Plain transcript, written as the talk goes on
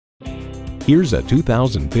Here's a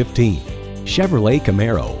 2015 Chevrolet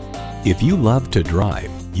Camaro. If you love to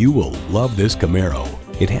drive, you will love this Camaro.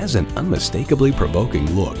 It has an unmistakably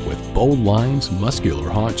provoking look with bold lines, muscular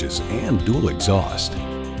haunches, and dual exhaust.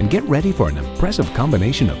 And get ready for an impressive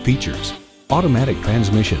combination of features: automatic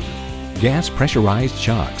transmission, gas pressurized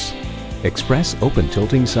shocks, express open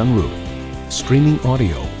tilting sunroof, streaming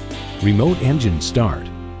audio, remote engine start,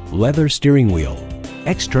 leather steering wheel,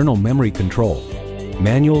 external memory control,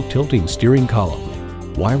 manual tilting steering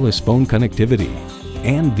column, wireless phone connectivity,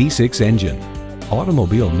 and V6 engine.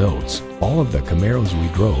 Automobile notes, all of the Camaros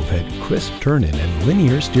we drove had crisp turn-in and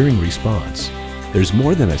linear steering response. There's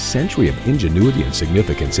more than a century of ingenuity and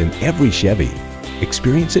significance in every Chevy.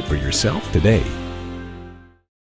 Experience it for yourself today.